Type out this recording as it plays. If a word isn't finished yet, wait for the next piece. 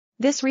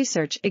This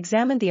research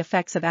examined the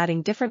effects of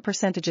adding different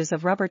percentages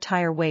of rubber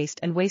tire waste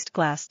and waste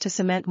glass to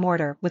cement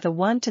mortar with a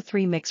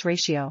 1:3 mix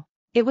ratio.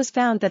 It was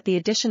found that the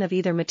addition of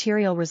either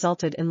material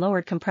resulted in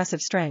lowered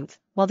compressive strength,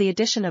 while the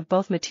addition of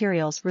both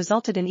materials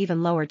resulted in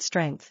even lowered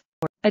strength.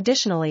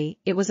 Additionally,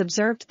 it was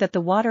observed that the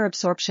water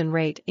absorption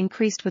rate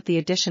increased with the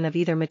addition of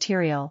either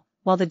material,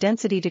 while the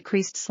density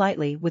decreased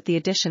slightly with the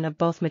addition of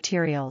both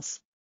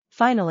materials.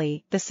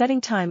 Finally, the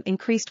setting time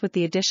increased with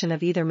the addition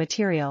of either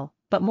material,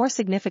 but more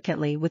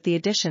significantly with the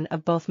addition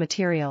of both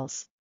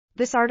materials.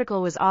 This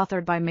article was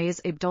authored by Mais,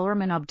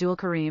 Abdulrahman,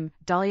 Abdulkareem,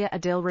 Dalia,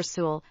 Adil,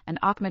 Rasool, and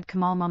Ahmed,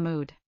 Kamal,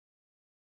 Mahmood.